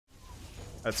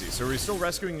Let's see. So are we still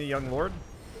rescuing the young lord?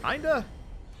 Kinda.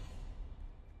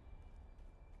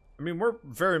 I mean, we're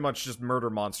very much just murder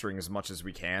monstering as much as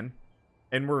we can.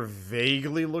 And we're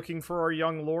vaguely looking for our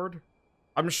young lord.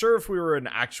 I'm sure if we were an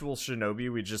actual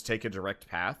shinobi, we'd just take a direct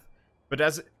path. But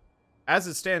as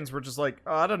it stands, we're just like,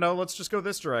 oh, I don't know, let's just go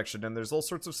this direction. And there's all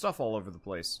sorts of stuff all over the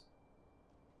place.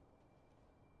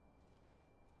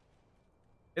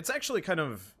 It's actually kind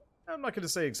of, I'm not going to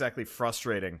say exactly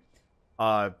frustrating.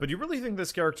 But you really think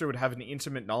this character would have an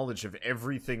intimate knowledge of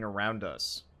everything around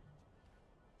us?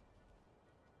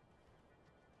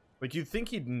 Like, you'd think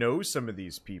he'd know some of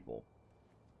these people.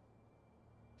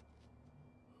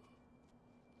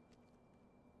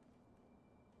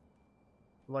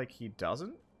 Like, he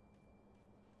doesn't?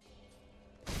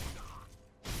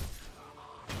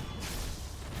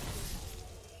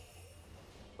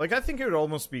 Like, I think it would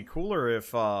almost be cooler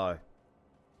if, and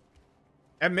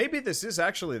maybe this is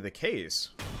actually the case.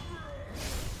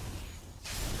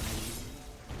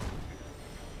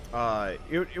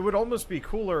 It would almost be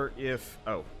cooler if...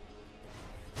 Oh.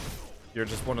 You're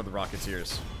just one of the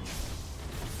Rocketeers.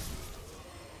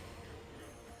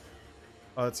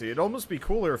 Let's see. It'd almost be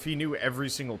cooler if he knew every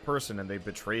single person and they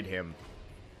betrayed him.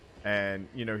 And,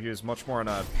 you know, he was much more on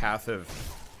a path of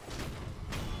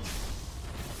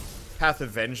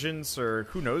vengeance, or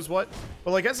who knows what.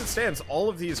 But, like, as it stands, all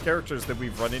of these characters that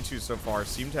we've run into so far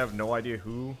seem to have no idea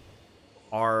who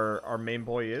our main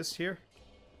boy is here.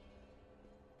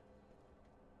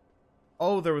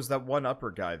 Oh, there was that one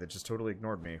upper guy that just totally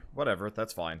ignored me. Whatever,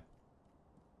 that's fine.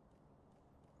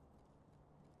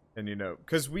 And, you know,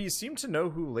 because we seem to know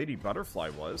who Lady Butterfly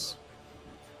was.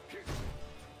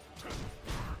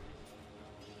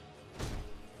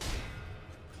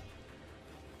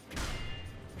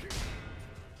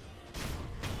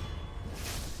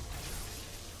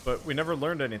 But we never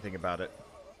learned anything about it.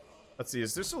 Let's see,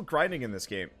 is there still grinding in this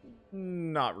game?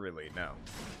 Not really, no.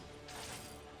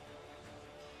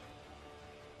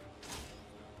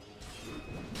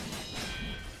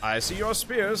 I see your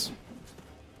spears.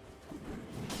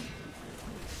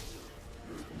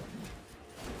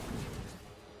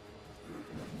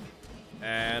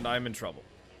 And I'm in trouble.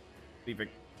 Leaving.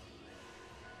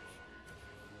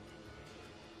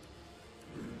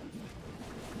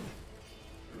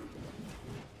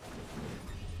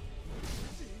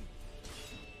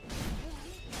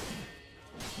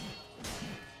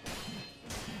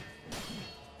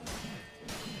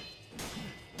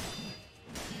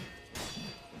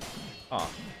 Ah.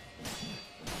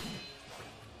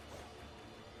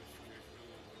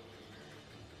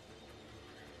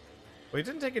 Well, he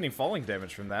didn't take any falling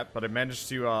damage from that, but I managed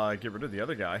to get rid of the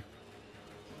other guy.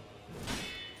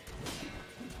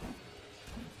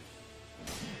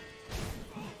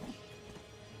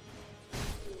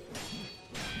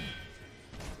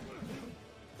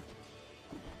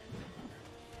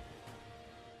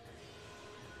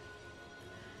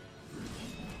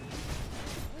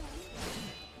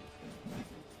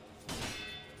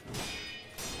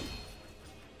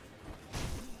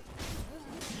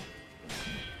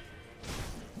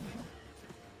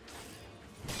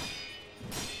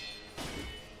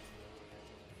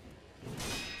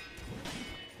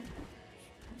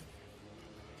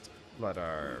 Let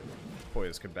our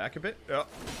boys come back a bit. Oh.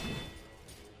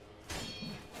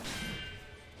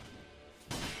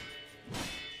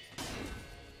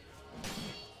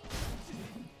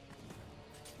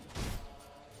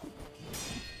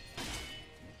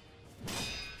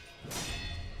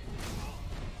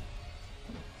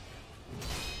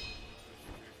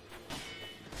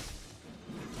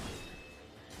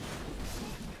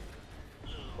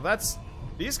 Well, that's...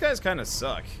 These guys kind of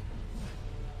suck.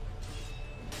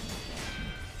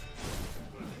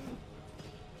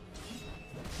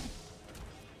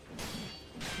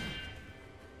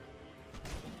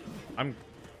 I'm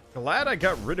glad I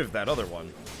got rid of that other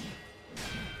one.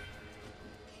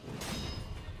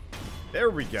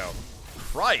 There we go.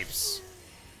 Cripes.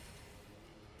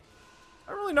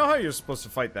 I don't really know how you're supposed to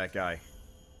fight that guy.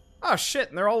 Ah, shit,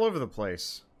 and they're all over the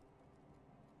place.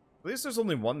 At least there's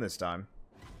only one this time.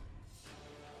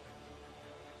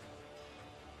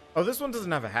 Oh, this one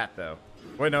doesn't have a hat, though.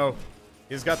 Wait, no.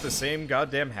 He's got the same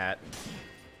goddamn hat.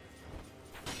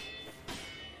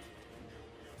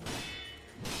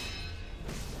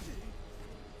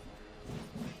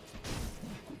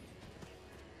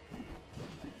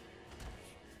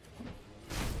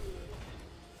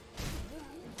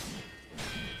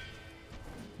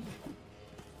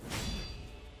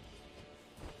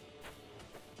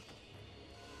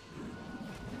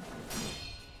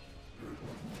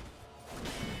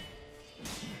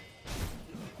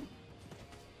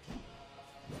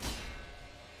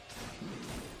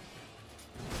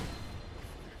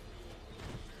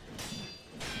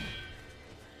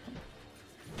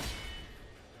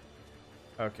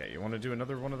 Okay, you want to do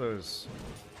another one of those...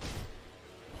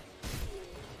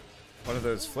 One of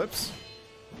those flips?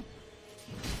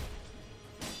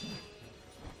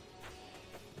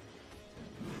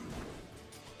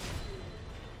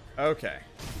 Okay.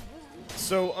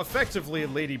 So, effectively,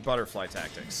 Lady Butterfly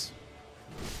tactics.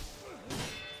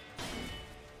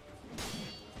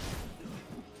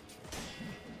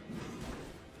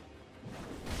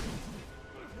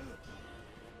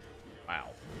 Wow.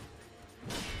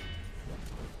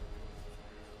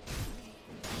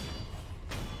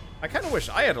 I kind of wish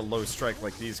I had a low strike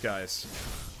like these guys.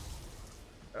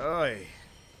 Oy.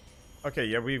 Okay,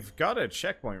 yeah, we've got a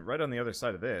checkpoint right on the other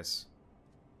side of this.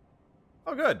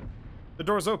 Oh, good. The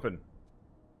door's open.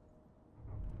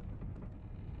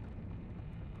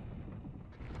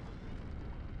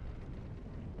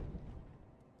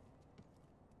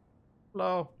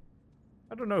 Hello.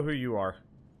 I don't know who you are,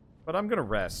 but I'm gonna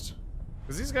rest.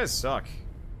 Because these guys suck.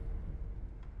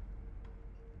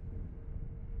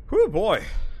 Whew, boy.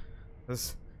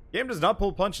 This game does not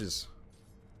pull punches.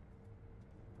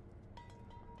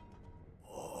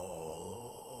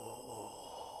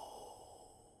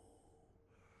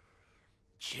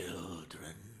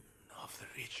 Children of the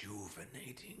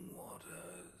rejuvenating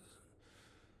waters,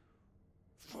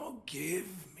 forgive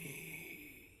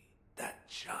me, that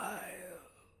child.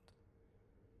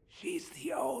 She's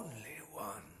the only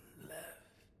one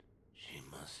left. She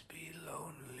must be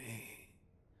lonely,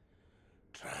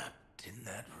 trapped in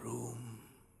that room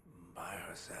by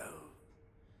herself.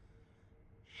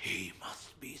 She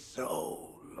must be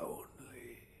so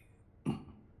lonely.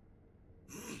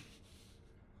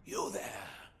 You there?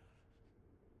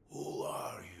 Who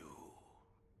are you?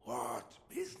 What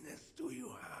business do you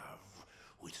have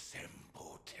with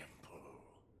Sengoku Temple?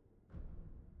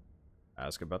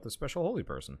 Ask about the special holy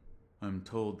person. I'm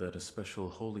told that a special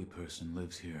holy person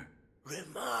lives here.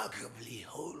 Remarkably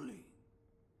holy.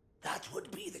 That would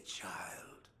be the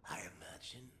child, I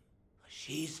imagine.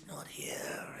 She's not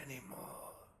here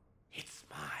anymore. It's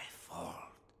my fault.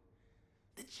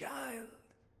 The child,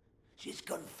 she's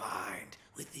confined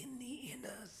within the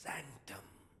inner sanctum.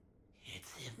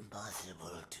 It's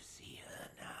impossible to see her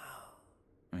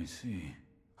now. I see.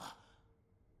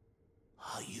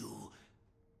 Are you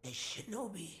a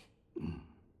shinobi?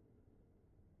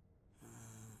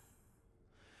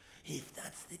 If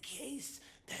that's the case,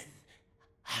 then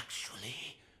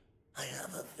actually, I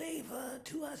have a favor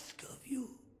to ask of you.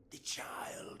 The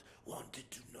child wanted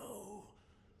to know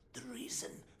the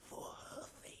reason for her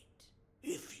fate.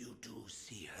 If you do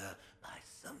see her by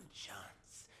some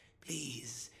chance,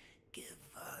 please give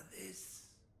her this.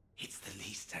 It's the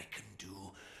least I can do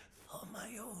for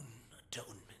my own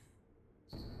atonement.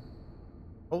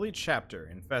 Holy chapter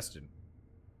infested.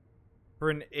 For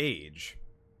an age,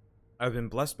 I've been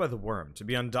blessed by the worm. To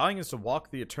be undying is to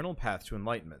walk the eternal path to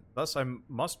enlightenment. Thus I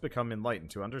must become enlightened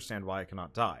to understand why I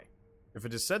cannot die. If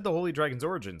it is said the holy dragon's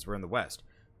origins were in the west,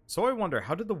 so I wonder,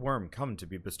 how did the worm come to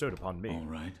be bestowed upon me? All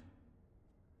right.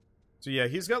 So yeah,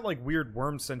 he's got like weird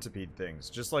worm centipede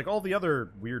things, just like all the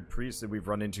other weird priests that we've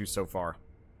run into so far.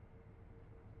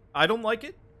 I don't like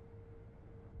it.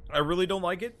 I really don't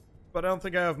like it, but I don't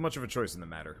think I have much of a choice in the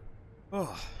matter.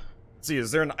 Oh. Let's see,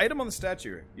 is there an item on the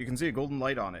statue? You can see a golden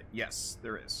light on it. Yes,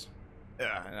 there is.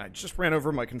 Yeah, and I just ran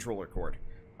over my controller cord.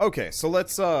 Okay, so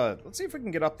let's see if we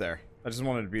can get up there. I just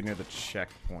wanted to be near the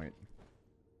checkpoint.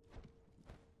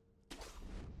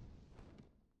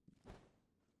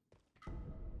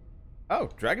 Oh,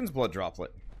 dragon's blood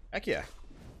droplet. Heck yeah.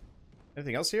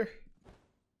 Anything else here?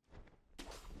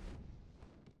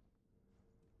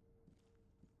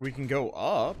 We can go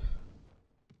up.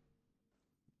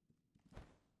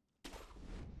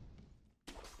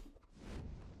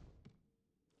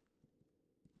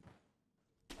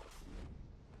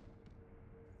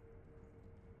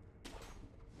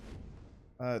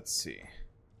 Let's see.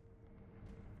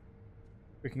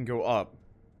 We can go up.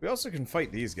 We also can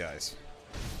fight these guys,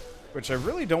 which I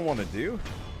really don't want to do.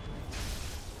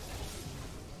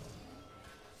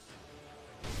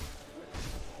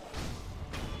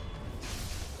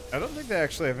 I don't think they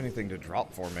actually have anything to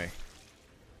drop for me.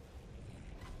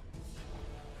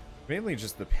 Mainly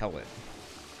just the pellet.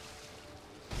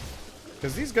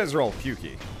 Because these guys are all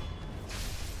pukey.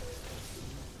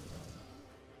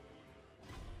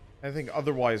 I think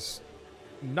otherwise,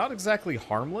 not exactly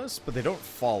harmless, but they don't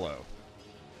follow.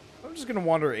 I'm just gonna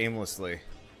wander aimlessly.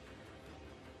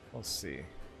 Let's see.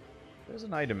 There's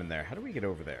an item in there. How do we get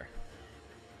over there?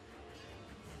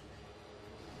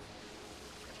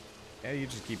 Yeah, you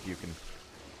just keep puking.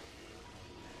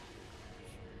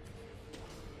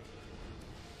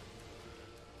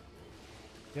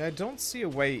 Yeah, I don't see a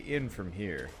way in from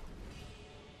here.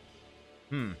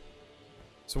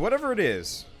 So whatever it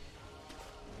is,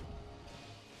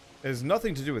 it has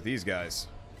nothing to do with these guys.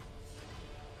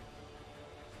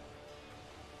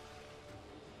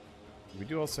 We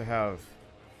do also have...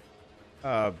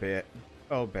 Oh,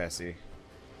 Bessie.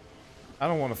 I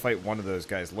don't want to fight one of those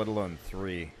guys, let alone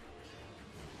 3. I'm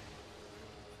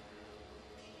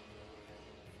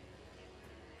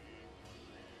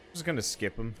just gonna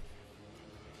skip them.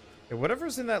 Yeah,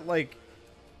 whatever's in that, like,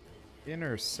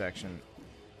 intersection.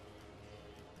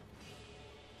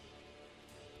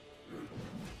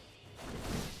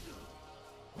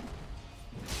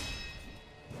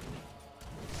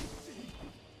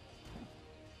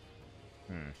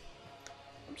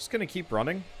 I'm just gonna keep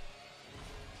running.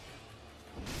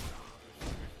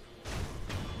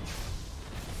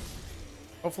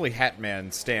 Hopefully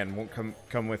Hatman Stan won't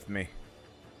come with me.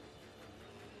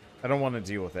 I don't want to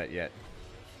deal with that yet.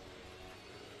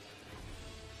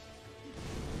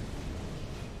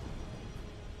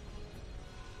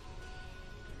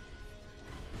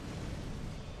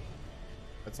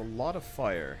 That's a lot of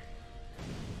fire.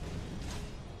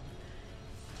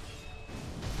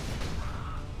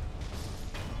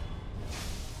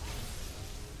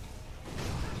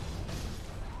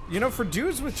 You know, for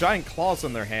dudes with giant claws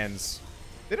on their hands,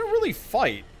 they don't really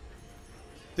fight.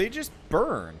 They just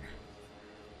burn.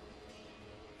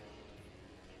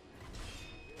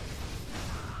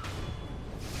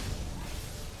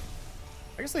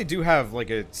 I guess they do have, like,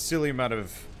 a silly amount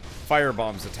of fire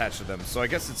bombs attached to them, so I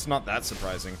guess it's not that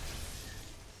surprising.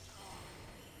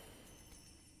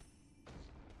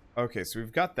 Okay, so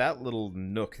we've got that little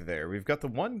nook there. We've got the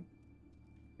one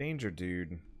danger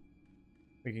dude.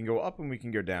 We can go up and we can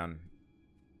go down.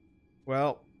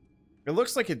 Well, it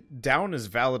looks like it down is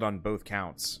valid on both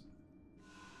counts.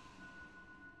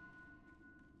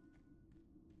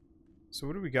 So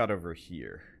what do we got over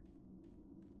here?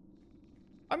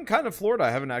 I'm kind of floored I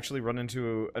haven't actually run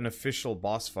into an official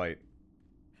boss fight.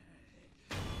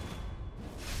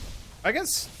 I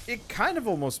guess it kind of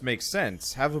almost makes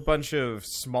sense. Have a bunch of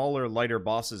smaller, lighter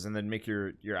bosses and then make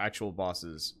your actual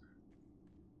bosses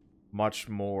much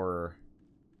more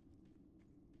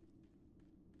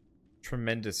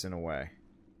tremendous in a way.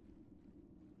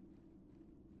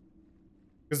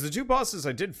 Because the 2 bosses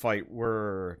I did fight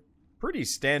were pretty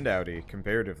standouty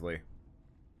comparatively.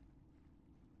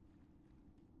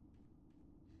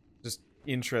 Just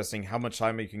interesting how much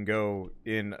time you can go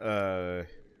in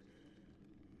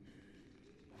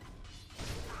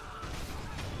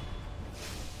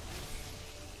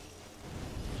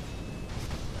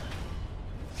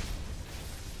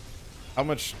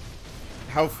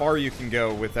how far you can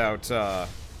go without,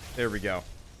 there we go.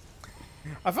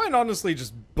 I find, honestly,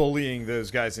 just bullying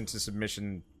those guys into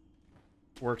submission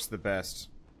works the best.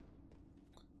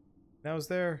 Now, is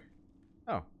there...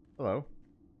 Oh, hello.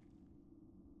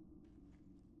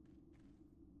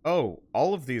 Oh,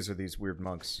 all of these are these weird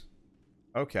monks.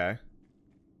 Okay.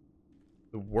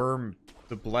 The worm...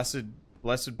 The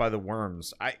blessed by the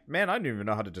worms. Man, I don't even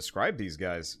know how to describe these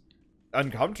guys.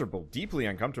 Uncomfortable. Deeply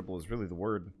uncomfortable is really the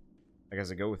word. I guess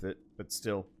I go with it, but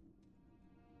still.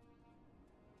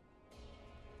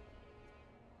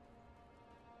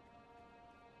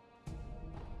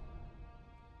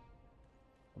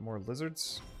 More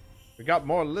lizards? We got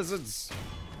more lizards!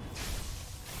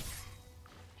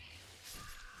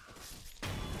 I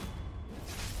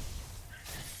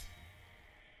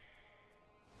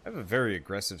have a very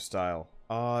aggressive style.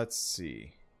 Let's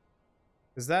see.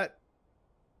 Is that...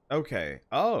 Okay.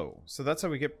 Oh, so that's how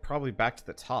we get probably back to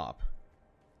the top.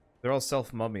 They're all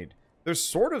self-mummied. They're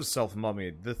sort of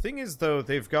self-mummied. The thing is, though,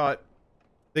 they got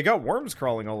worms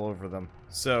crawling all over them.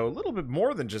 So, a little bit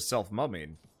more than just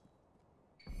self-mummied.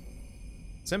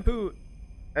 Senpu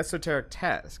esoteric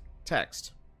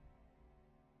text.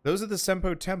 Those of the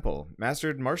Senpo Temple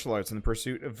mastered martial arts in the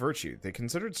pursuit of virtue. They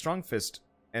considered strong fist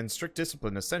and strict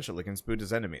discipline essential against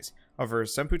Buddha's enemies. However,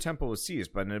 Senpu Temple was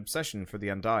seized by an obsession for the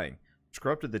undying, which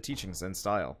corrupted the teachings and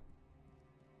style.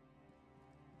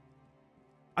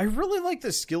 I really like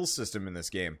the skill system in this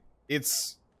game.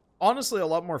 It's honestly a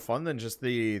lot more fun than just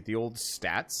the old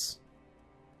stats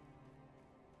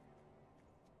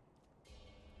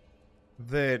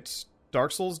that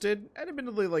Dark Souls did. And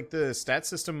admittedly, like, the stat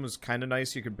system was kind of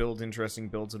nice. You could build interesting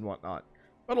builds and whatnot.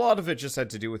 But a lot of it just had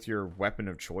to do with your weapon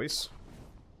of choice.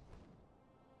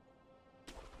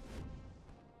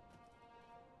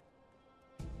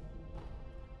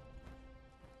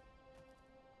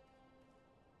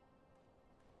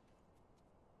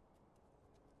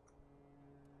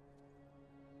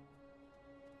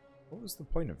 What was the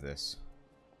point of this?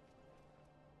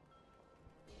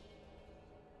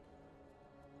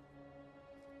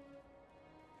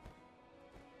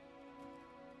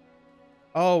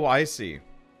 Oh, I see.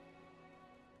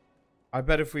 I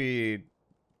bet if we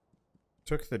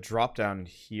took the drop down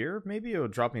here, maybe it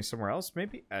would drop me somewhere else.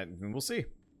 Maybe. We'll see.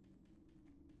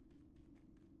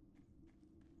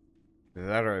 Either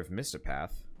that or I've missed a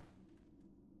path.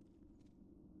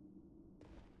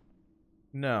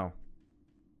 No.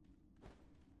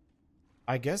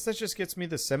 I guess that just gets me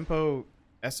the Senpo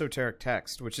esoteric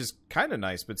text, which is kind of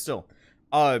nice, but still.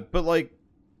 But like,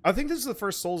 I think this is the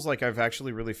first Souls like I've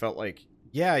actually really felt like,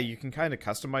 yeah, you can kind of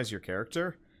customize your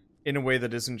character in a way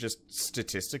that isn't just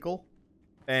statistical.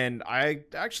 And I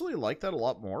actually like that a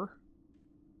lot more.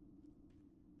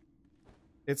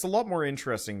 It's a lot more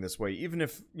interesting this way, even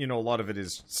if, you know, a lot of it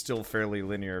is still fairly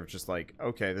linear of just like,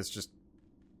 okay, this just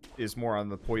is more on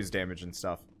the poise damage and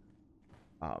stuff.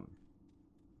 But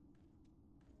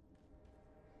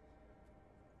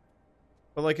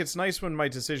like, it's nice when my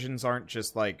decisions aren't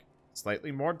just like,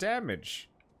 slightly more damage.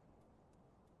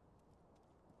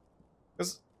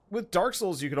 Because with Dark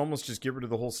Souls, you could almost just get rid of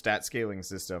the whole stat scaling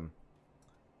system.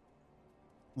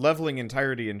 Leveling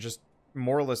entirety and just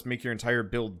more or less make your entire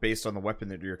build based on the weapon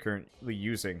that you're currently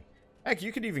using. Heck,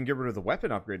 you could even get rid of the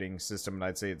weapon upgrading system, and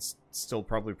I'd say it's still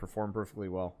probably perform perfectly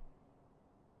well.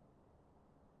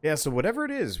 Yeah, so whatever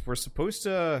it is, we're supposed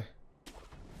to...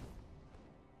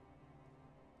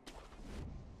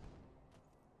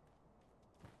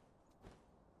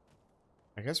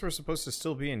 I guess we're supposed to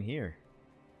still be in here.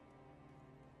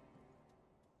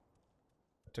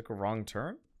 I took a wrong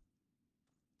turn?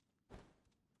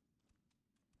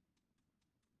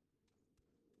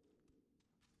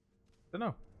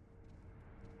 Dunno.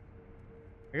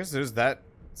 I guess there's that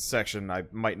section I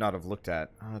might not have looked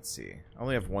at. Let's see. I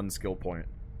only have one skill point.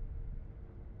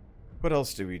 What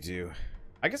else do we do?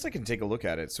 I guess I can take a look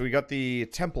at it. So we got the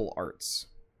temple arts.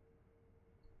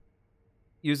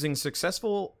 Using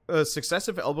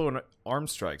successive elbow and arm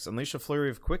strikes, unleash a flurry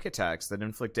of quick attacks that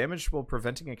inflict damage while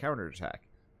preventing a counterattack.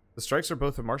 The strikes are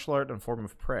both a martial art and a form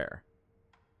of prayer.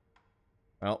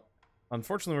 Well,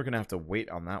 unfortunately we're going to have to wait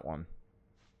on that one.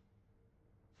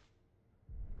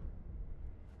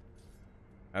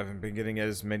 I haven't been getting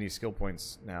as many skill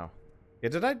points now. Yeah,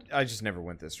 did I? I just never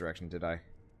went this direction, did I?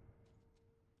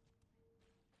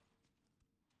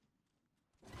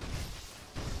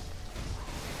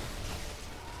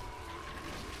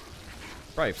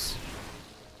 Stripes.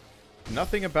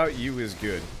 Nothing about you is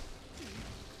good.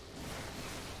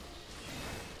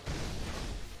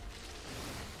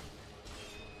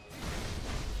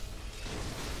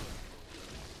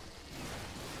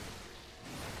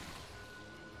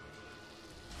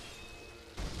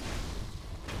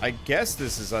 I guess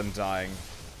this is undying.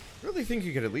 I really think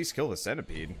you could at least kill the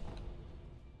centipede.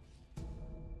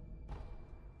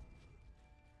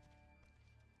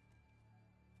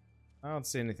 I don't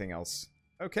see anything else.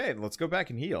 Okay, let's go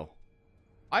back and heal.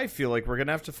 I feel like we're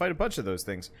gonna have to fight a bunch of those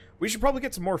things. We should probably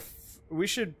get some more... we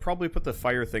should probably put the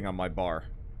fire thing on my bar.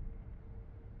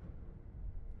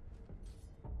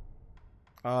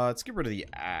 Let's get rid of the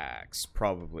axe,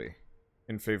 probably.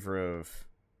 In favor of...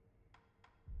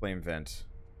 flame vent.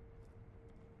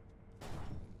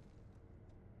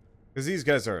 Because these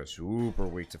guys are super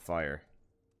weak to fire.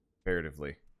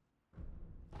 Comparatively.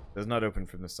 Does not open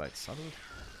from the side. Son of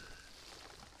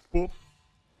a... Boop.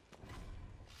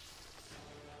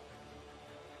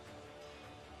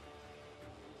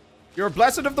 You're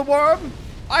blessed of the worm?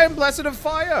 I am blessed of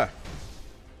fire!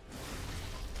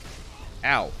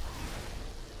 Ow.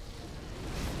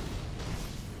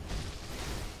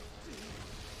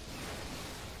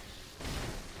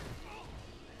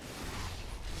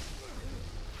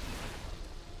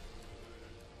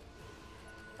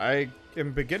 I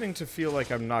am beginning to feel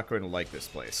like I'm not going to like this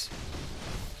place.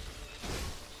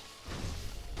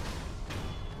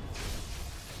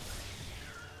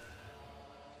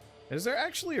 Is there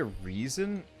actually a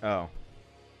reason? Oh.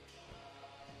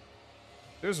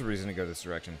 There's a reason to go this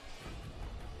direction.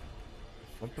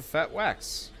 Lump of fat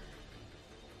wax.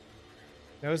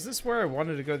 Now, is this where I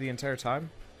wanted to go the entire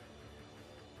time?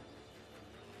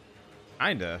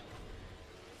 Kinda.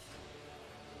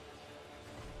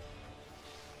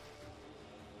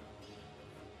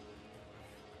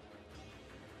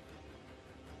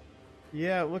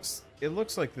 Yeah, it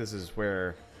looks like this is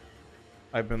where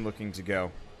I've been looking to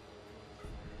go.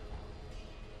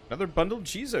 Another bundled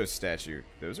Chizo statue.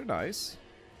 Those are nice.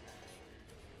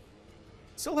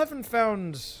 Still haven't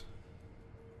found...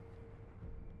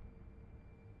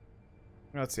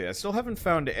 Let's see, I still haven't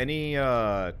found any,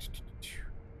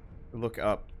 look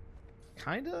up.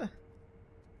 Kinda?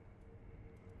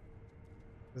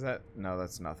 Is that... No,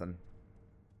 that's nothing.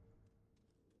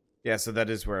 Yeah, so that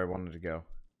is where I wanted to go.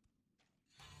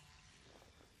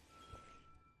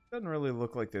 Doesn't really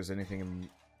look like there's anything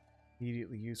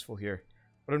immediately useful here.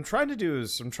 What I'm trying to do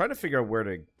is I'm trying to figure out where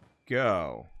to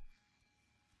go.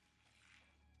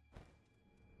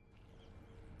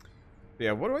 But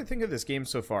yeah, what do I think of this game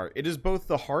so far? It is both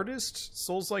the hardest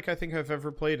Souls-like I think I've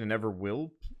ever played and ever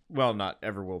will. Well, not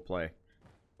ever will play.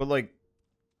 But, like,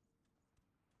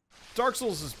 Dark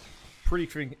Souls is pretty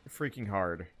freaking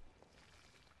hard.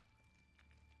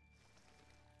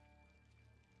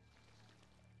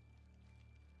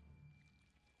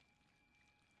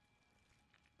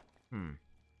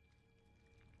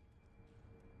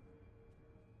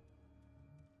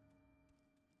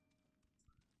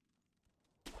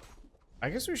 I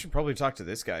guess we should probably talk to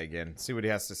this guy again, see what he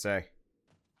has to say.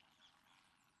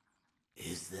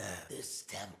 Is there this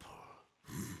temple?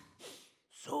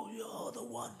 So you're the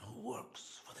one who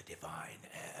works for the divine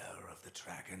heir of the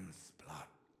dragon's blood.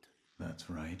 That's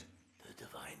right. The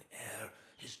divine heir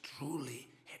is truly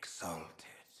exalted.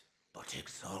 But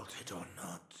exalted or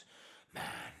not, man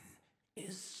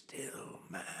is still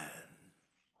man.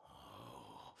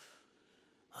 Oh,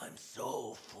 I'm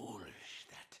so foolish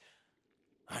that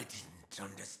I didn't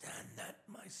understand that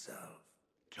myself.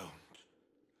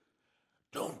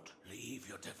 Don't leave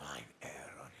your divine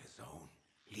heir on his own.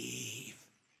 Leave.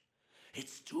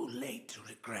 It's too late to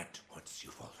regret once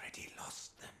you've already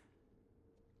lost them.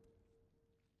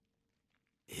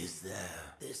 Is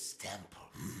there this temple?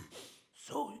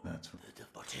 So That's the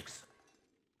robotics.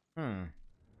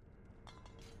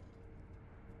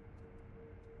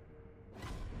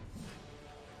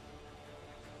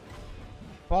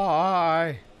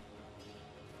 Bye.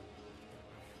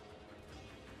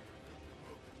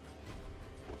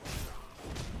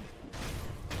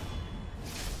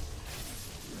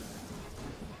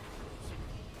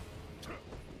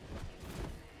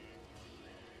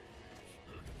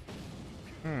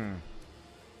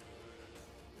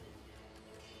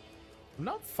 I'm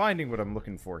not finding what I'm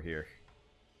looking for here.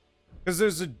 Because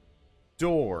there's a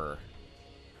door.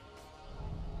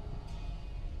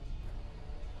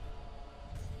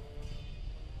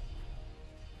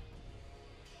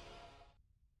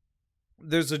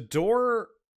 There's a door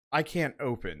I can't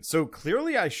open. So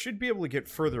clearly I should be able to get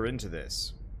further into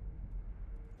this.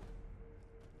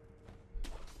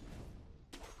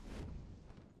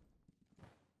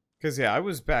 Because, yeah, I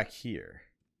was back here.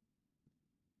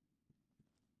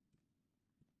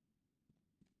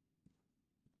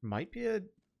 Might be a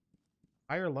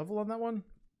higher level on that one?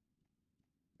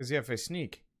 Because, yeah, if I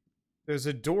sneak, there's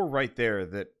a door right there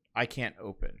that I can't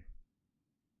open.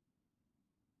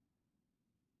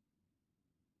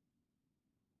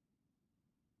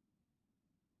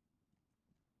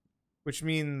 Which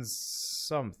means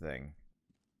something.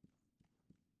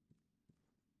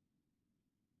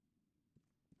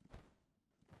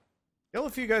 Tell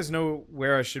if you guys know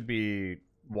where I should be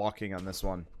walking on this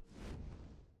one.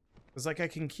 Because, like, I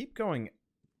can keep going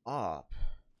up.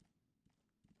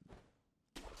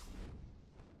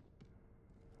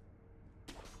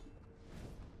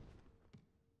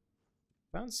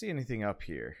 I don't see anything up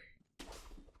here.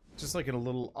 Just like in a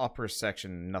little upper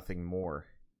section, nothing more.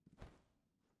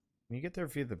 Can you get there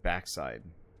via the backside?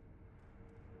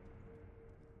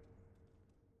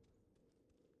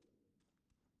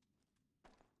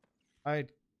 I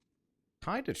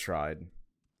kind of tried.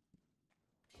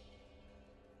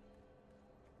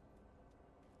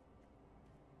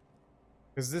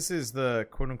 Because this is the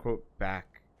quote-unquote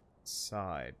back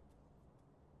side.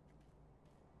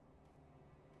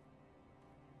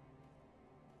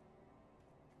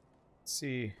 Let's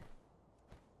see.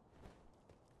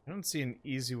 I don't see an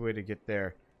easy way to get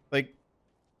there. Like,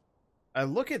 I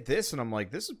look at this and I'm like,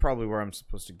 this is probably where I'm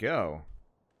supposed to go.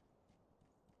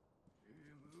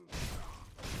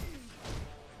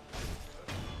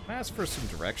 Can I ask for some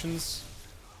directions?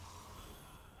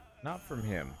 Not from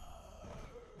him.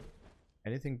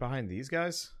 Anything behind these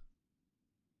guys?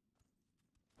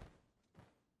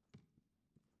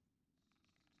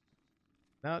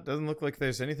 No, it doesn't look like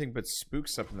there's anything but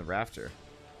spooks up in the rafter.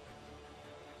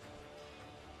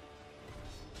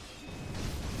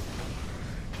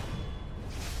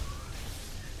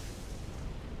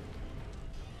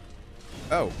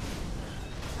 Oh.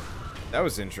 That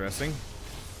was interesting.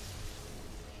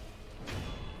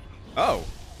 Oh.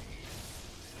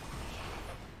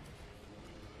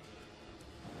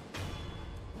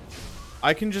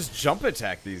 I can just jump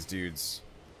attack these dudes.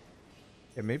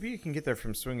 Yeah, maybe you can get there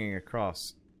from swinging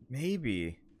across.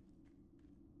 Maybe.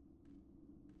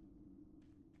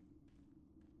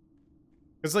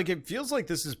 Because, like, it feels like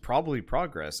this is probably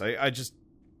progress. I just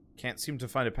can't seem to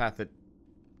find a path that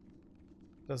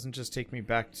doesn't just take me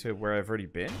back to where I've already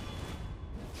been.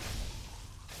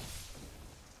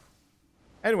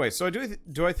 Anyway, so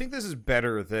do I think this is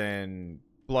better than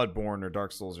Bloodborne or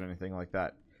Dark Souls or anything like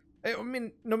that? I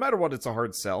mean, no matter what, it's a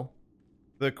hard sell.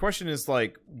 The question is,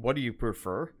 like, what do you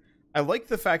prefer? I like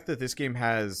the fact that this game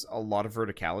has a lot of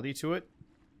verticality to it.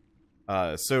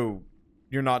 So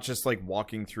you're not just, like,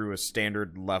 walking through a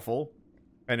standard level,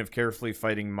 kind of carefully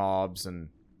fighting mobs and,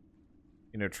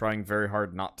 you know, trying very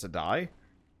hard not to die.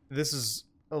 This is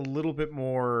a little bit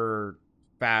more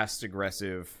fast,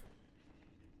 aggressive,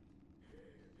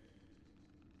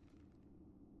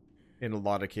 in a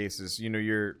lot of cases. You know,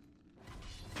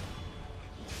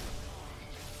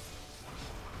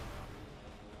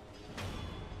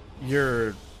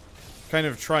 you're kind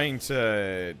of trying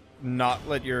to not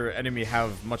let your enemy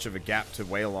have much of a gap to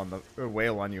wail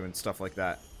on you and stuff like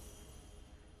that.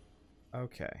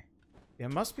 Okay. There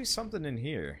must be something in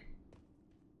here.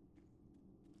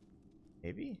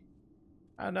 Maybe?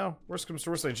 I don't know. Worst comes to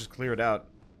worst, I just clear it out.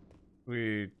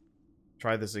 We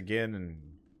try this again and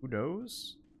who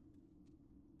knows?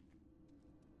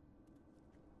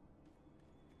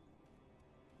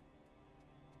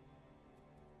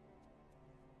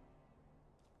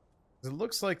 It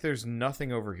looks like there's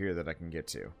nothing over here that I can get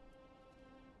to.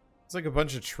 It's like a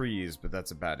bunch of trees, but that's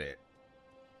about it.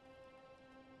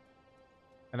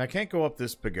 And I can't go up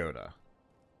this pagoda.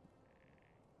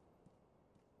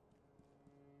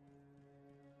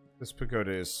 This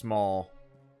pagoda is small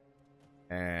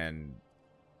and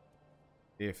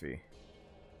iffy.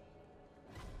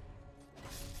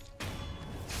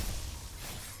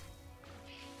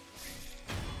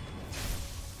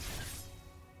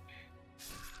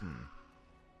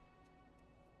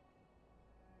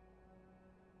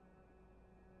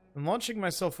 And launching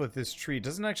myself with this tree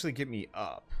doesn't actually get me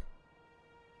up.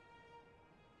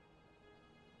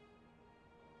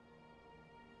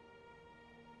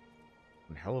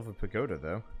 One hell of a pagoda,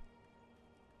 though.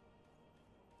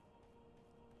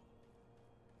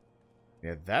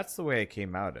 Yeah, that's the way I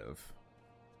came out of.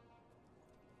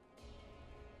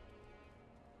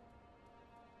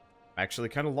 Actually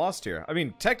kind of lost here. I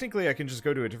mean, technically I can just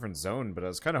go to a different zone, but I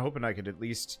was kind of hoping I could at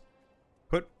least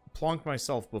plonk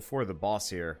myself before the boss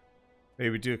here.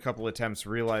 Maybe do a couple attempts,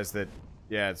 realize that,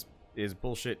 yeah, it is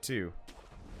bullshit too.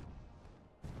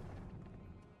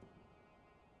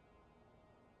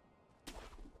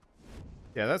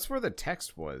 Yeah, that's where the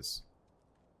text was.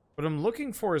 What I'm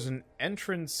looking for is an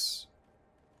entrance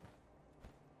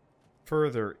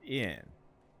further in.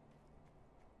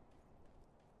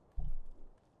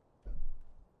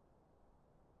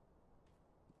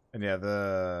 And yeah,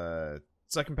 the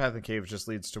second path in the cave just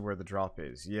leads to where the drop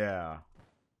is. Yeah.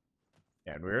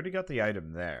 Yeah, and we already got the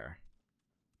item there.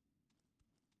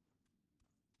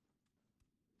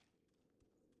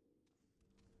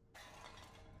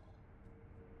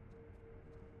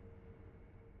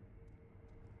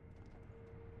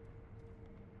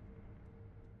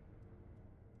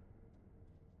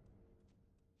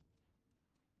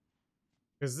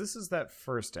 Because this is that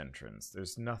first entrance.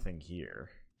 There's nothing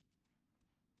here.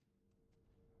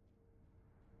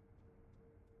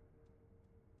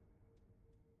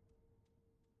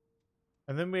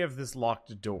 And then we have this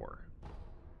locked door,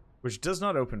 which does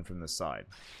not open from this side.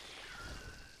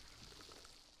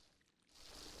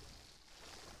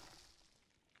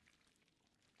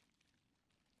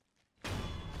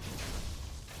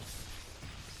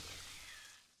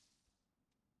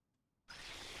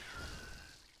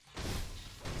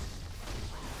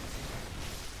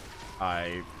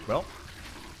 Well.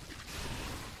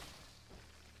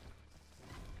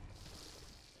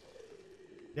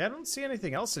 Yeah, I don't see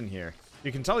anything else in here.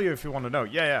 You can tell you if you want to know.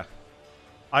 Yeah.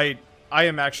 I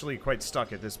am actually quite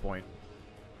stuck at this point.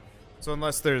 So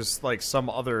unless there's, like, some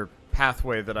other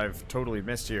pathway that I've totally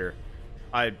missed here,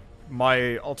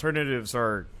 my alternatives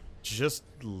are just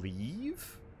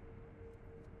leave?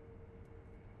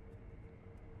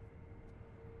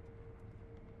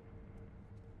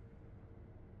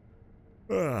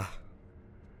 Ugh.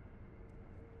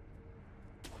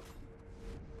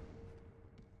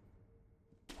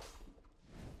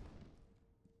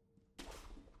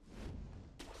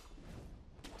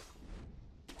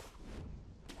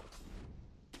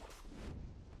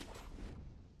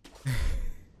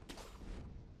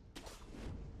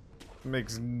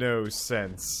 Makes no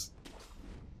sense.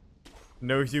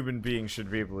 No human being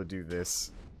should be able to do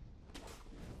this.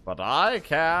 But I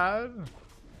can!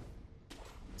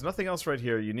 There's nothing else right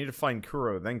here. You need to find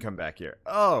Kuro, then come back here.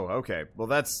 Oh, okay. Well,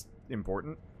 that's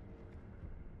important.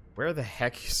 Where the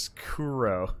heck is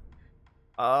Kuro?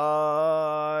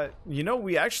 You know,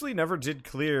 we actually never did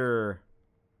clear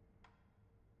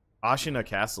Ashina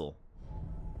Castle.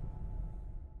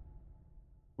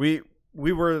 We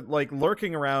were, like,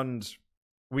 lurking around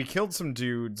we killed some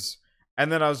dudes,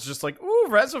 and then I was just like, ooh,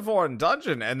 reservoir and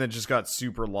dungeon, and then just got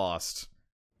super lost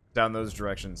down those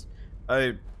directions.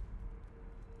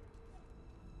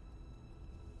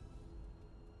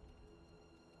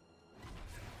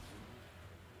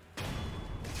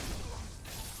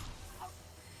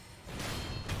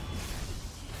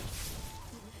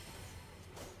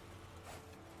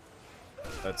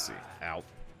 Let's see. Ow.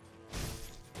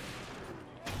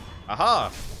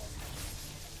 Aha!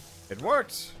 It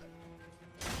worked!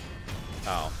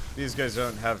 Oh, these guys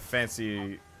don't have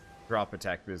fancy drop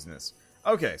attack business.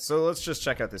 Okay, so let's just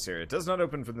check out this area. It does not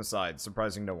open from the side,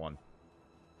 surprising no one.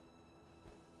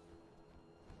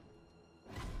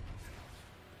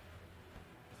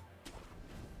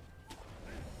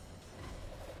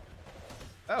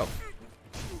 Oh.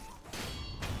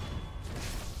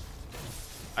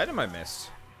 Item I missed.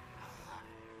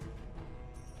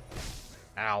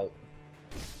 Ow.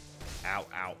 Ow,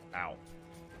 ow, ow.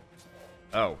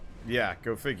 Oh, yeah,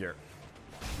 go figure.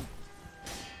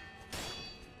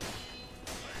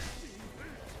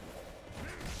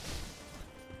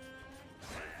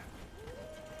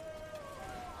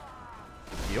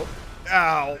 Yep.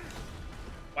 Ow.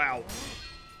 Wow.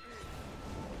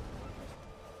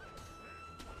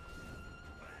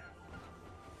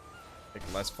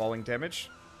 Take less falling damage.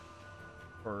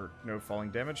 Or no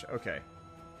falling damage? Okay.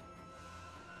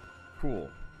 Cool.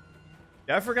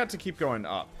 Yeah, I forgot to keep going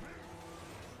up.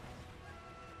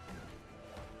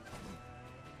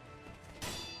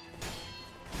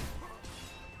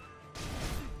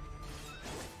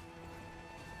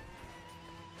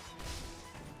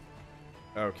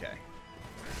 Okay.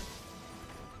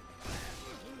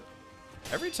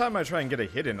 Every time I try and get a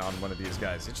hit in on one of these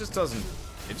guys, it just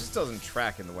doesn't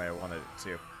track in the way I want it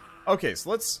to. Okay, so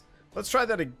let's try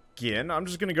that again. I'm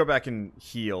just gonna go back and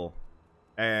heal.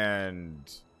 And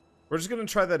we're just gonna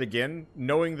try that again,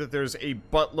 knowing that there's a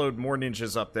buttload more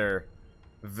ninjas up there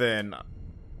than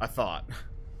I thought.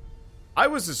 I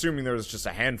was assuming there was just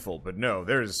a handful, but no,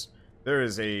 there is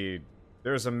a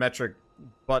metric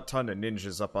butt ton of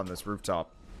ninjas up on this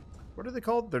rooftop. What are they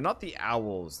called? They're not the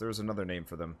owls. There's another name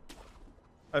for them.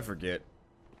 I forget.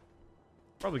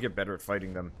 Probably get better at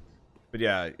fighting them. But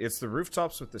yeah, it's the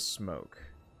rooftops with the smoke.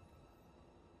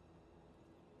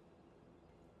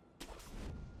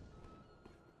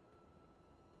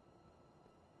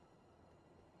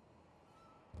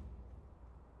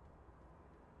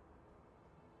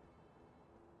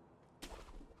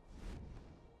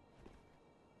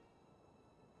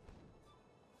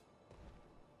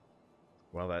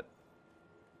 Well, that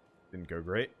didn't go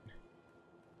great.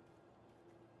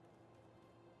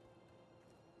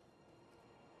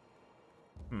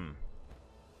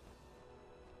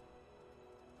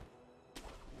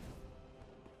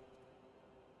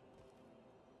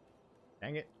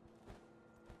 Dang it.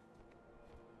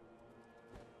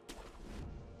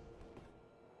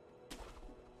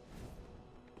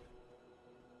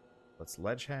 Let's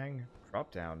ledge hang,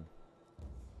 drop down.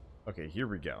 Okay, here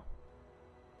we go.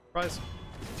 Surprise.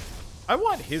 I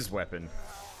want his weapon.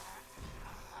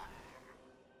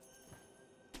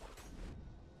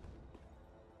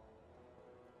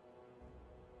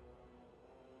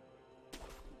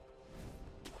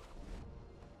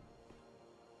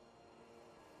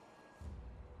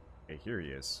 Okay, here he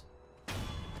is.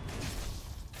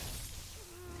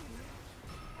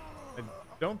 I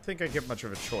don't think I get much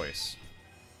of a choice.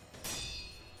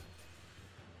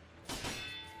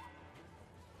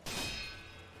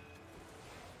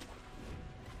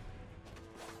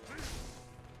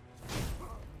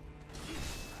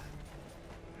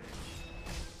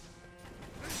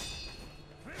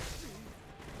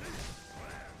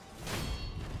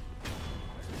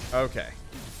 Okay.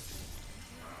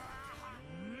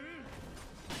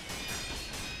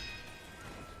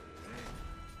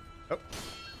 Oh.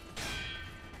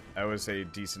 That was a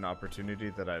decent opportunity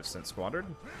that I've since squandered.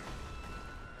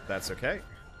 That's okay.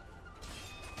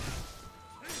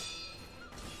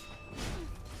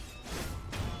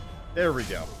 There we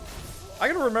go. I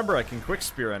gotta remember I can quick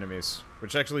spear enemies,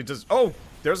 which actually does... Oh!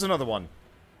 There's another one.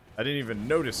 I didn't even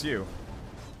notice you.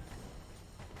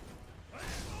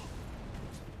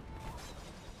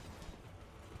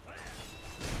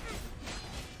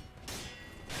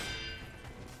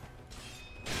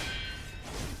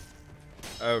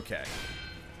 Okay.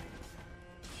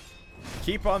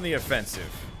 Keep on the offensive.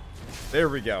 There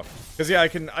we go. Because yeah, I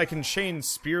can chain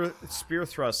spear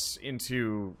thrusts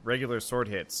into regular sword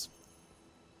hits.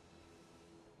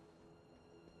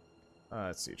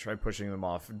 Let's see. Try pushing them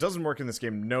off. It doesn't work in this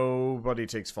game. Nobody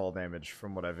takes fall damage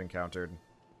from what I've encountered.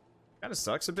 Kind of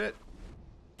sucks a bit.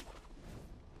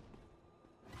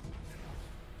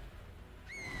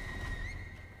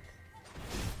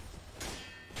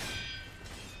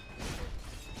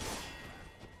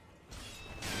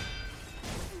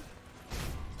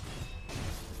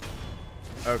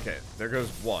 Okay, there goes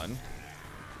one.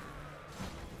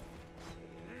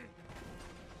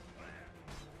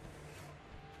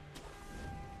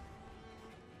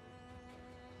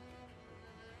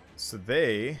 So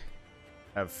they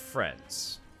have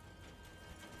friends.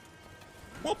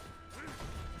 Whoop.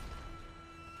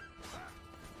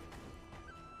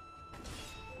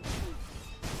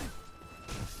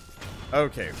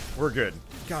 Okay, we're good.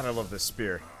 God, I love this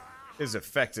spear. It is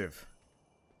effective.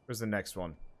 Where's the next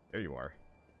one? There you are.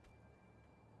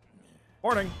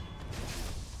 Morning.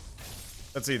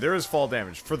 Let's see, there is fall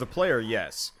damage. For the player,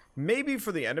 yes. Maybe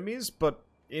for the enemies, but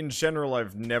in general,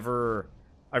 I've never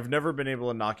been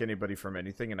able to knock anybody from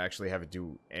anything and actually have it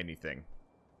do anything.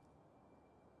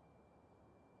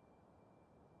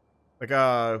 Like,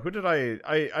 who did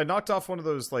I knocked off one of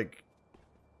those, like,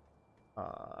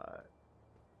 I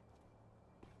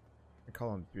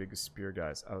call them big spear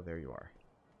guys. Oh, there you are.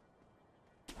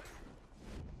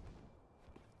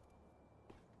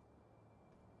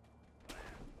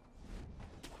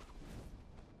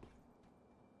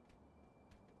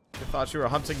 You thought you were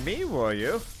hunting me, were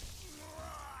you?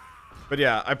 But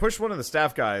yeah, I pushed one of the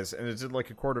staff guys, and it did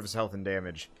like a quarter of his health and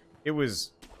damage. It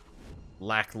was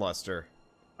lackluster.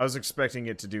 I was expecting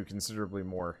it to do considerably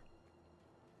more.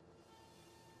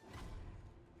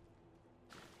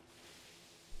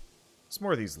 It's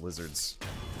more of these lizards.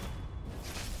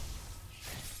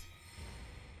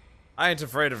 I ain't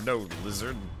afraid of no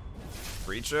lizard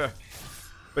creature.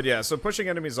 But yeah, so pushing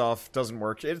enemies off doesn't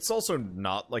work. It's also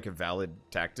not, like, a valid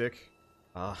tactic.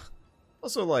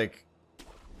 Also, like,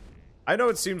 I know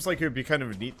it seems like it would be kind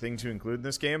of a neat thing to include in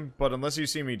this game, but unless you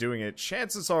see me doing it,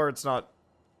 chances are it's not,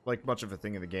 like, much of a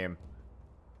thing in the game.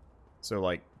 So,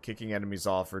 like, kicking enemies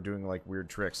off or doing, like, weird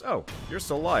tricks. Oh, you're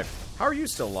still alive. How are you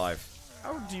still alive?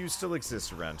 How do you still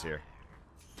exist around here?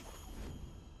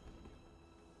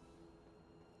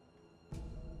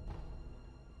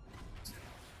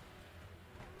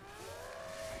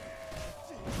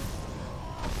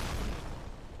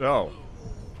 Oh.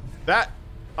 That...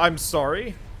 I'm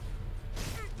sorry.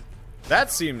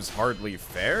 That seems hardly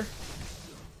fair.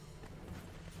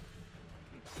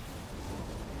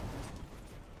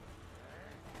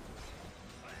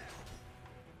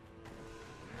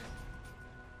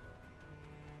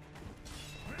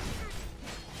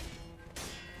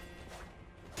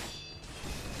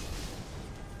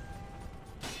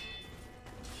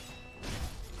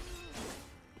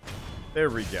 There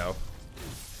we go.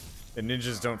 And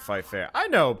ninjas don't fight fair. I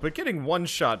know, but getting one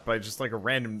shot by just like a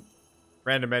random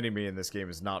enemy in this game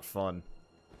is not fun.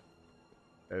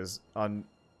 As on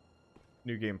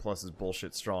New Game Plus is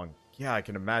bullshit strong. Yeah, I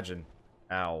can imagine.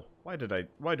 Ow. Why do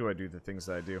I do the things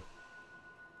that I do?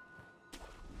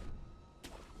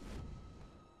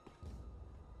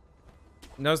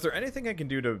 Now, is there anything I can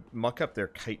do to muck up their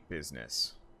kite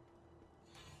business?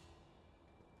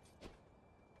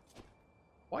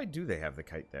 Why do they have the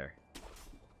kite there?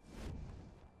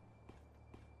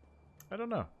 I don't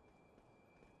know.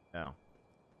 No.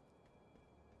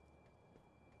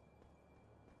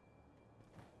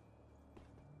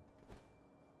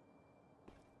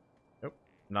 Nope.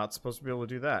 Not supposed to be able to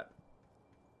do that.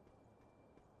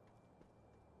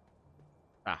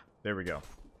 Ah, there we go.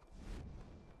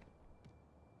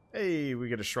 Hey, we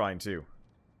get a shrine too.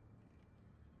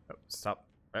 Oh, stop.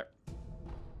 There.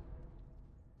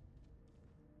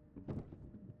 What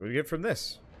do we get from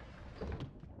this?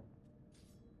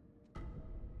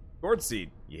 Gourd seed.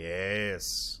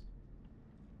 Yes.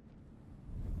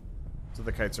 So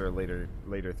the kites are a later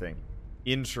thing.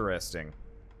 Interesting.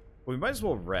 Well, we might as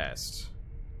well rest.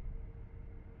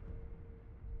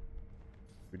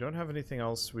 We don't have anything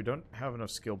else. We don't have enough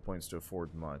skill points to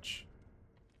afford much.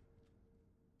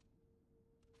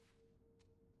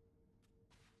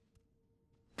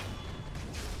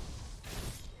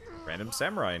 Random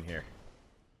samurai in here.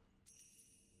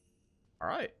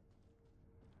 Alright.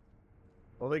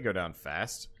 Well, they go down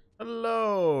fast.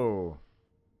 Hello!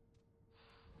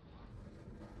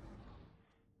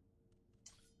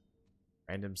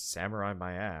 Random samurai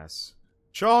my ass.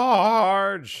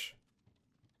 Charge!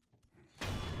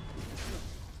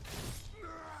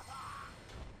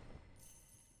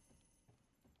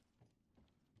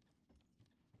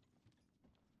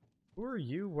 Who are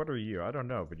you? What are you? I don't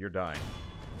know, but you're dying.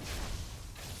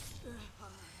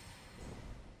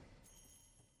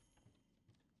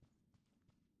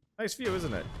 Nice view,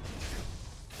 isn't it?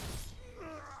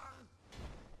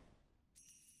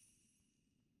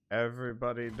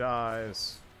 Everybody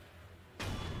dies.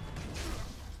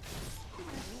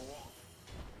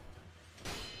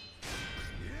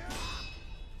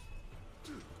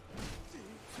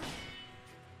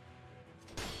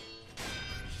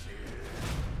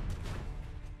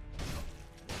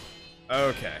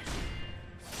 Okay.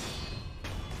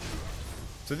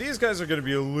 So these guys are going to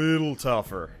be a little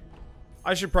tougher.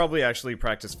 I should probably actually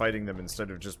practice fighting them instead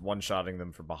of just one-shotting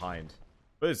them from behind.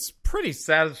 But it's pretty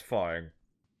satisfying.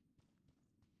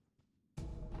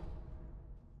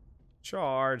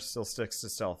 Charge still sticks to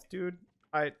stealth. Dude,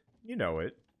 you know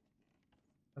it.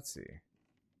 Let's see.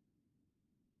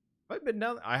 Have I been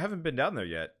down? I haven't been down there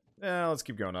yet. Let's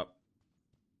keep going up.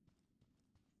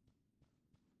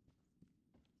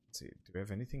 Let's see. Do we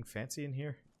have anything fancy in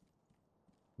here?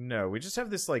 No, we just have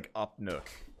this, like, up nook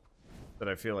that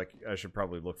I feel like I should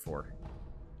probably look for.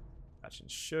 Matching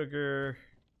sugar.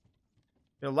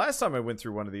 You know, last time I went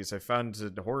through one of these, I found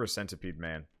a horror centipede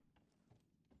man.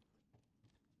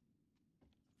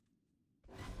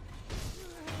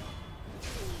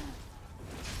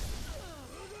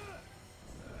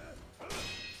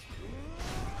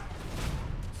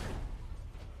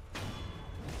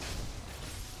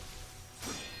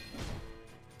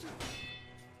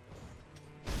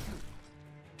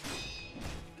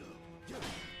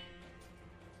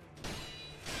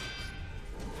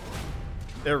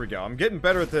 There we go. I'm getting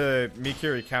better at the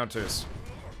Mikiri counters.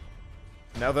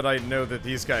 Now that I know that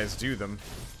these guys do them.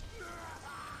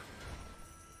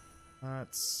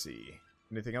 Let's see.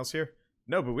 Anything else here?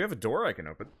 No, but we have a door I can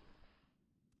open.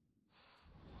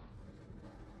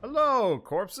 Hello,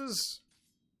 corpses.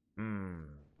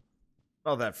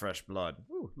 Oh, that fresh blood.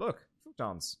 Ooh, look.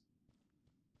 Futons.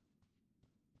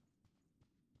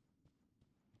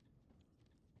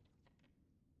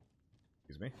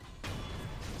 Excuse me.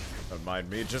 Don't mind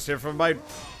me, just here for my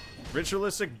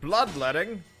ritualistic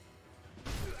bloodletting.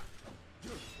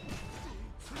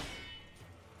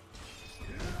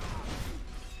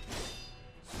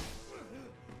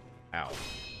 Ow.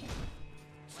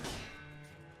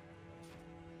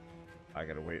 I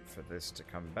gotta wait for this to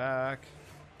come back.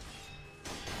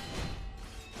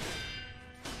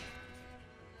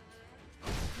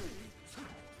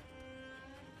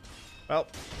 Well,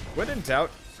 when in doubt...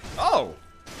 Oh!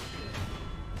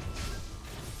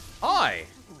 Hi!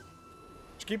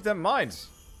 Just keep that in mind.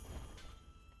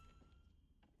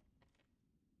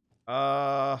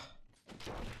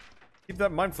 Keep that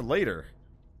in mind for later.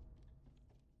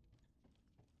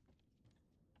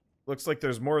 Looks like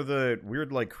there's more of the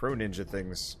weird, like, crow ninja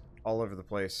things all over the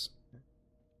place.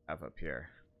 Have up here.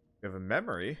 We have a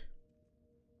memory.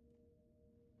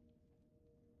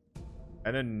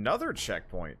 And another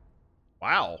checkpoint.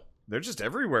 Wow. They're just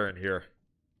everywhere in here.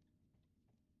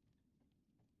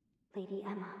 Lady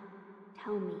Emma,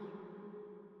 tell me,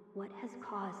 what has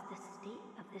caused the state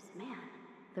of this man?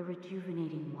 The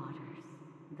rejuvenating waters.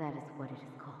 That is what it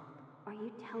is called. Are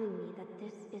you telling me that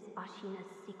this is Ashina's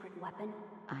secret weapon?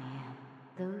 I am.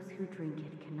 Those who drink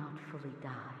it cannot fully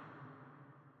die.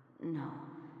 No,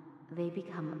 they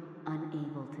become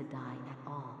unable to die at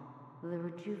all. The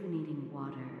rejuvenating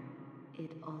water,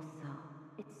 it also...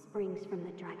 It springs from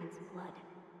the dragon's blood,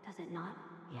 does it not?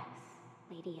 Yes.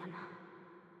 Lady Emma,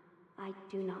 I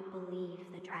do not believe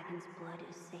the dragon's blood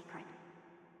is sacred.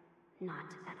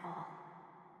 Not at all.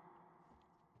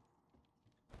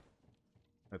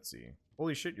 Let's see.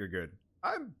 Holy shit, you're good.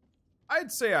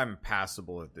 I'd say I'm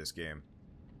passable at this game.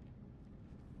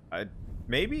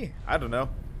 Maybe? I don't know.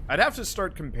 I'd have to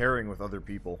start comparing with other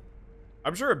people.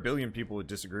 I'm sure a billion people would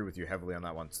disagree with you heavily on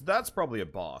that one. So that's probably a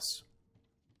boss.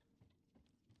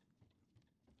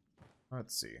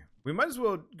 Let's see. We might as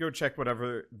well go check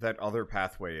whatever that other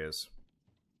pathway is.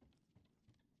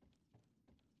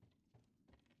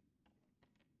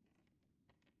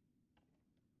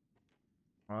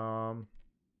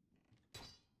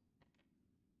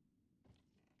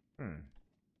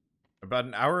 About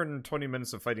an hour and 20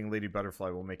 minutes of fighting Lady Butterfly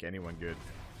will make anyone good.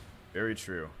 Very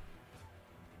true.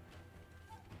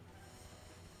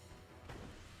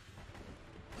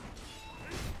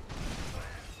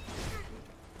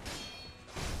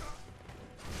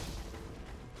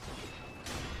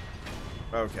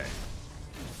 Okay.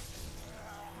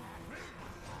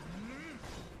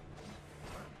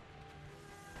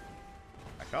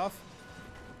 Back off.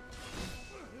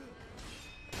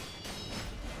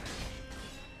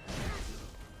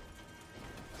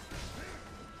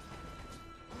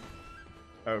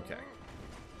 Okay.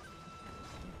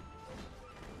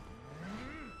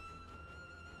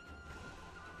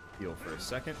 Heal for a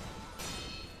second.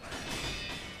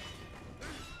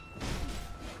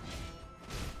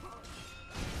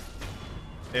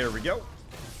 There we go.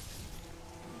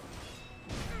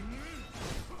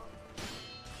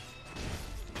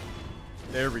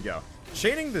 There we go.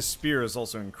 Chaining the spear is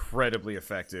also incredibly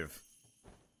effective.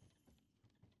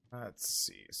 Let's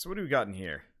see. So what do we got in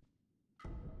here?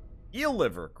 Eel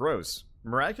liver, gross.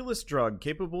 Miraculous drug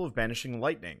capable of banishing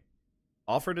lightning.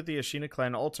 Offered at the Ashina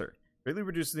clan altar. Greatly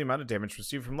reduces the amount of damage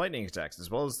received from lightning attacks, as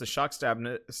well as the shock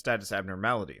status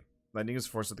abnormality. Lightning is a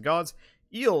force of the gods.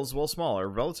 Eels, while small, are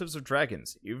relatives of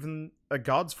dragons. Even a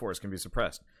god's force can be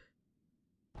suppressed.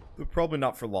 But probably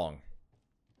not for long.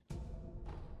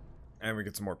 And we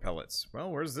get some more pellets.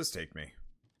 Well, where does this take me?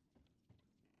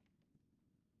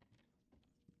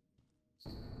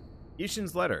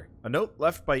 Ishin's letter. A note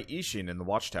left by Ishin in the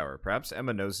watchtower. Perhaps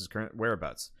Emma knows his current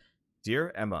whereabouts.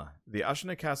 Dear Emma, the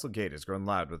Ashina castle gate has grown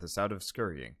loud with the sound of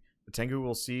scurrying. The Tengu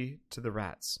will see to the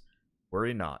rats.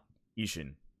 Worry not.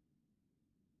 Ishin.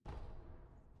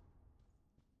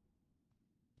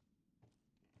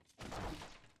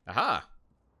 Aha!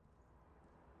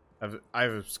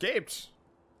 I've escaped!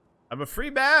 I'm a free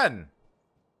man!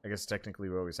 I guess technically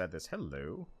we always had this.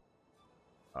 Hello.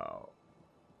 Oh.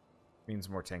 Means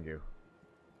more Tengu.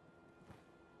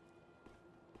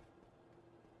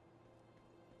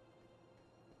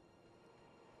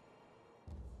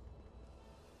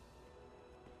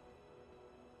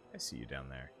 I see you down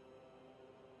there.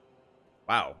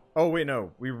 Wow. Oh, wait,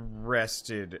 no. We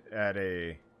rested at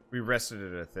a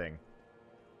thing.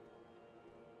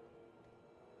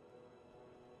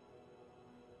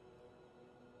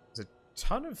 There's a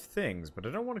ton of things, but I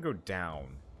don't want to go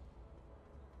down.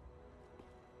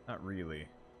 Not really. At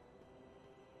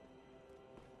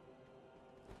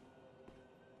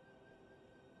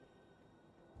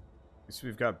least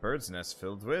we've got bird's nests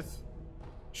filled with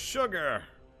sugar.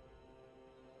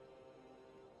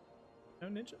 No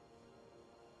ninja?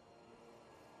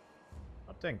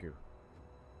 Oh, thank you.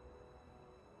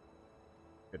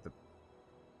 Get the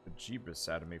bejeebus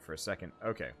out of me for a second.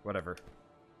 Okay, whatever.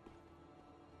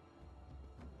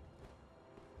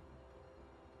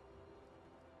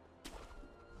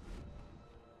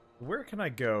 Where can I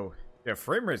go? Yeah,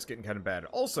 frame rate's getting kind of bad.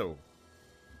 Also,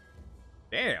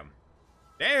 damn.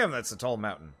 Damn, that's a tall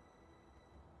mountain.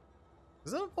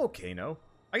 Is that a volcano?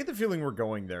 I get the feeling we're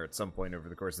going there at some point over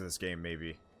the course of this game,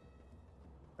 maybe.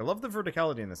 I love the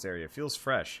verticality in this area. It feels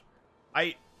fresh.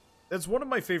 That's one of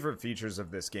my favorite features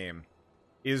of this game.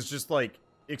 Is just, like,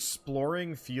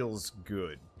 exploring feels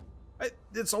good.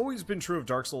 It's always been true of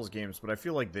Dark Souls games, but I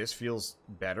feel like this feels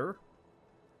better.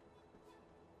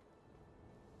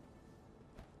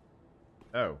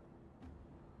 Oh.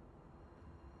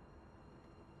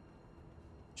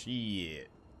 Shit.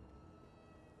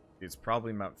 It's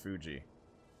probably Mount Fuji.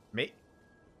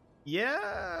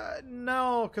 Yeah,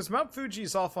 no, because Mount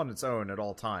Fuji's off on its own at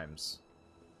all times.